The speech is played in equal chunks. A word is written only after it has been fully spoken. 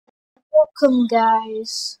Welcome,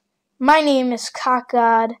 guys. My name is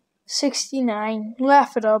CockGod69.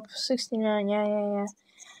 Laugh it up, 69. Yeah.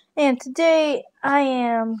 And today I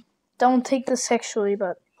am. Don't take this sexually,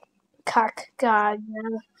 but CockGod.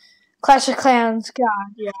 Yeah. Clash of Clans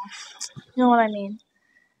God. Yeah. You know what I mean.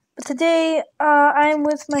 But today I'm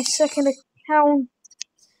with my second account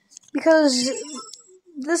because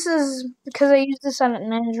I use this on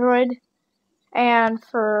an Android. And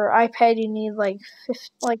for iPad, you need like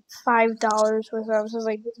 $5 worth of. So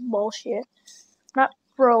like this bullshit. Not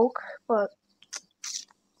broke, but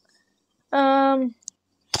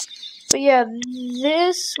yeah.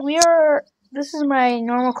 This is my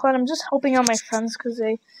normal clan. I'm just helping out my friends because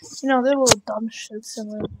they're little dumb shits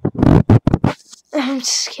and I'm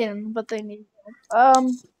just kidding, but they need help.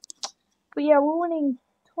 But yeah, we're winning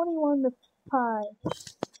 21-5.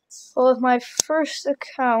 Well, with my first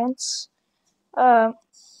account, I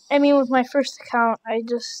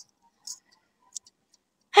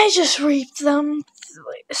just reaped them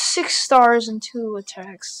like 6 stars and 2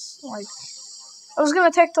 attacks. Like, I was gonna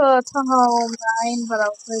attack the Town Hall 9, but I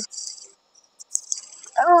was like,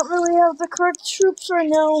 I don't really have the correct troops right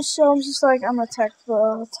now, so I'm just like, I'm gonna attack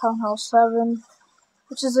the Town Hall 7,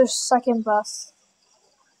 which is their second best.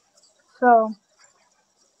 So,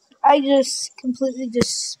 I just completely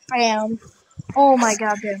spam all my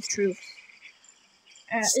goddamn troops.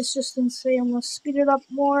 It's just insane. I'm gonna speed it up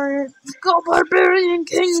more. Go, Barbarian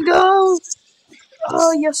King, go!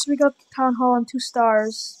 Oh, yes, we got the Town Hall on 2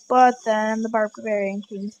 stars. But then the Barbarian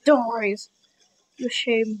King dies. You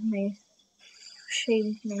shamed me.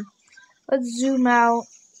 Let's zoom out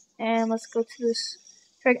and let's go to this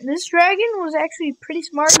dragon. This dragon was actually pretty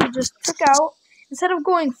smart. He just took out, instead of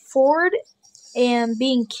going forward and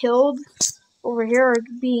being killed over here, or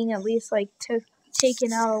being at least like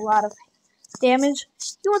taking out a lot of damage,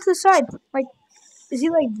 he went to the side. Like, is he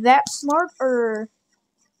like that smart, or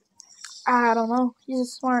I don't know. He's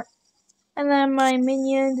just smart. And then my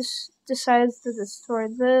minion just decides to destroy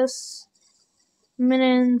this.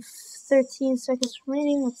 Minute 13 seconds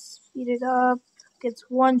remaining. Let's speed it up. Gets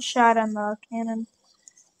 1 shot on the cannon.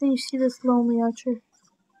 Then you see this lonely archer.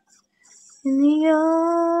 In the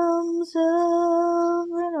arms of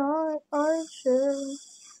an archer.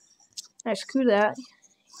 Alright, screw that.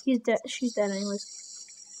 He's dead. She's dead anyways.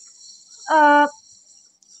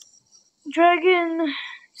 Dragon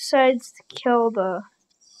decides to kill the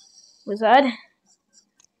wizard.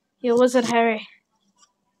 Yeah, Wizard Harry.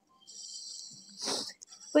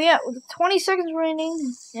 But yeah, with 20 seconds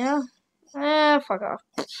remaining, yeah. Fuck off.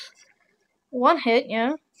 1 hit,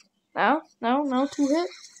 yeah. No, 2 hit.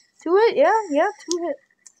 2 hit, yeah, 2 hit.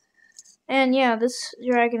 And yeah, this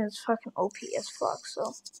dragon is fucking OP as fuck,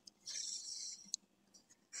 so.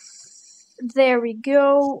 There we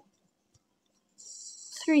go.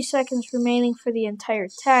 3 seconds remaining for the entire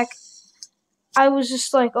attack. I was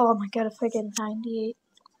just like, oh my god, if I get 98.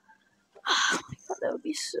 Oh my god, that would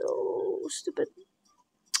be so stupid.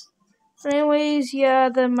 But anyways, yeah,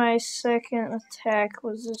 then my second attack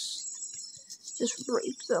was just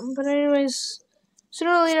rape them. But anyways,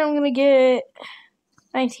 sooner or later I'm gonna get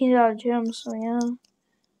 $19 gems, so yeah.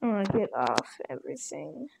 I'm gonna get off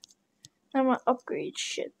everything. I'm gonna upgrade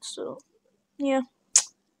shit, so yeah.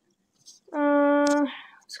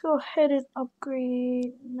 Let's go ahead and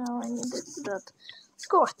upgrade. No, I need to do that. Let's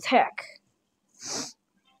go attack.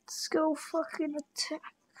 Let's go fucking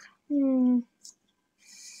attack.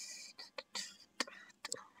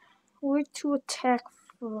 Where to attack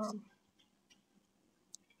from?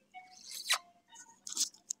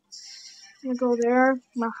 I'm gonna go there.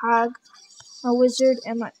 My hog, my wizard,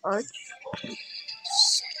 and my arch.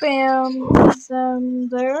 Spam them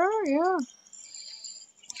there, yeah.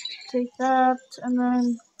 Take that, and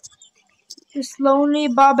then this lonely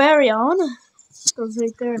barbarian goes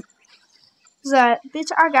right there. What's that?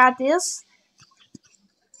 Bitch, I got this.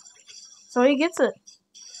 So he gets it.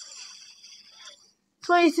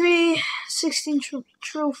 23, 16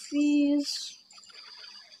 trophies.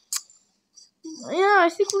 Yeah, I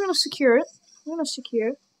think we're gonna secure it.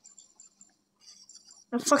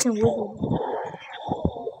 A fucking wizard.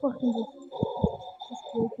 Fucking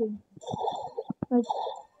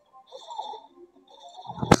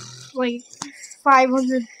just like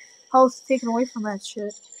 500 health taken away from that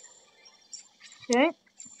shit. Okay.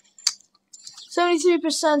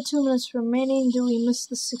 73%, 2 minutes remaining. Do we miss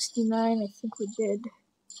the 69? I think we did.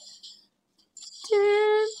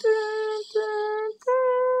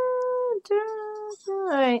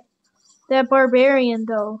 Alright. That barbarian,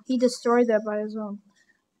 though, he destroyed that by his own.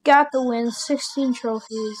 Got the win. 16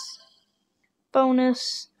 trophies.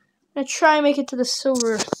 Bonus. I'm gonna try and make it to the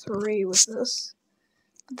silver 3 with this.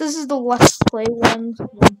 This is the Let's Play one.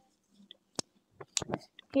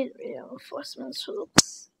 Get rid of enforcement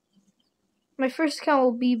swoops. My first account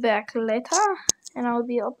will be back later, and I'll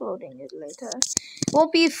be uploading it later. It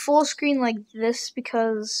won't be full screen like this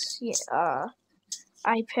because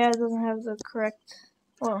iPad doesn't have the correct.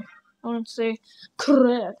 Well, I wouldn't say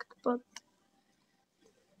correct, but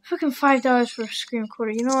fucking $5 for a screen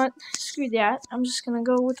recorder. You know what? Screw that. I'm just gonna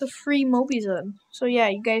go with a free Mobizone. So yeah,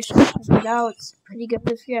 you guys should check it out. It's pretty good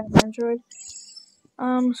if you have Android.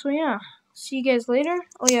 So yeah, see you guys later.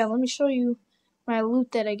 Oh yeah, let me show you my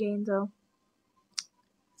loot that I gained though.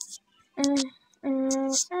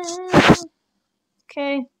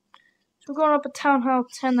 Okay, so we're going up a Town Hall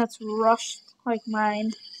 10 that's rushed like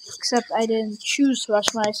mine, except I didn't choose to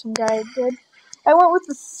rush mine. Some guy did. I went with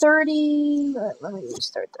the 30. Let me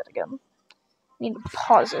restart that again. I need to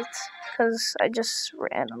pause it because I just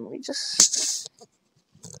randomly just.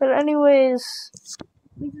 But anyways,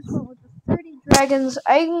 we just went with the 30 dragons.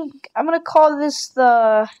 I'm gonna call this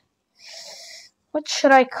the. What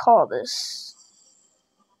should I call this?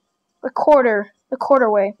 The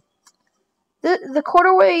quarterway. The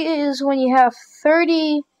quarterway is when you have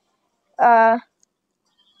 30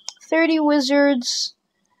 wizards.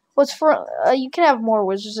 What's for you can have more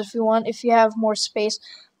wizards if you want, if you have more space.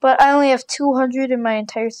 But I only have 200 in my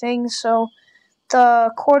entire thing, so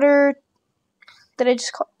the quarter that I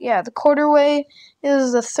just called, yeah, the quarterway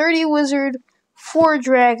is the 30 wizard, 4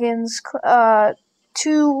 dragons,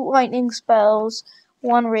 2 lightning spells,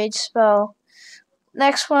 1 rage spell.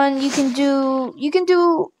 Next one, you can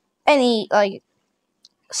do any like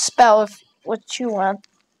spell if what you want,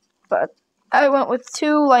 but I went with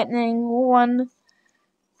 2 lightning, 1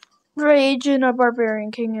 rage, and a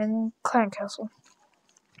barbarian king and clan castle.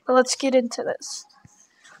 But let's get into this.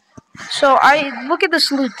 So I look at this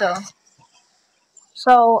loot though.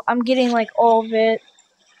 So I'm getting like all of it.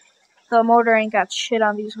 The mortar ain't got shit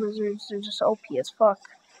on these wizards. They're just OP as fuck.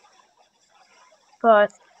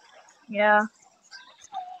 But yeah.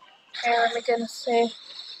 And I'm gonna say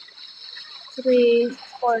 3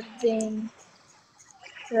 recording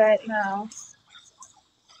right now.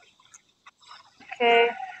 Okay.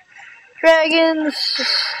 Dragons,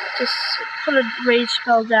 just put a rage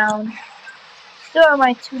spell down. Still have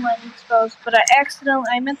my 2 lightning spells, but I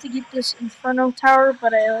meant to get this Inferno Tower,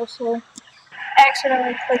 but I also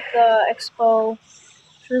accidentally clicked the Expo.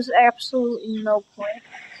 There's absolutely no point.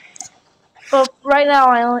 But right now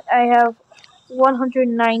I have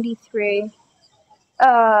 193.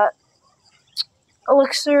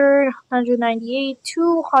 Elixir, 198,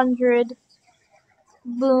 200.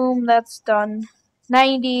 Boom, that's done.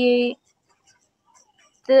 98.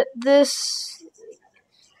 This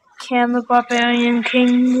can the Barbarian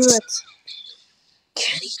King do it?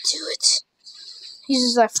 Can he do it? He's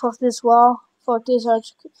just like, fuck this wall, fuck this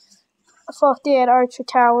archer, fuck that archer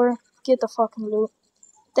tower, get the fucking loot.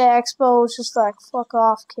 The Expo is just like, fuck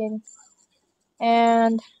off, king.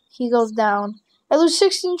 And he goes down. I lose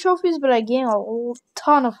 16 trophies, but I gain a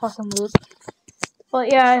ton of fucking loot. But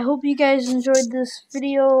yeah, I hope you guys enjoyed this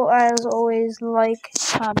video. As always, like,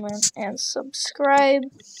 comment, and subscribe.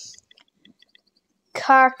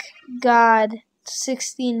 Cock God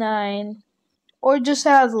 69 or just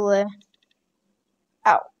Hazle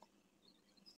out.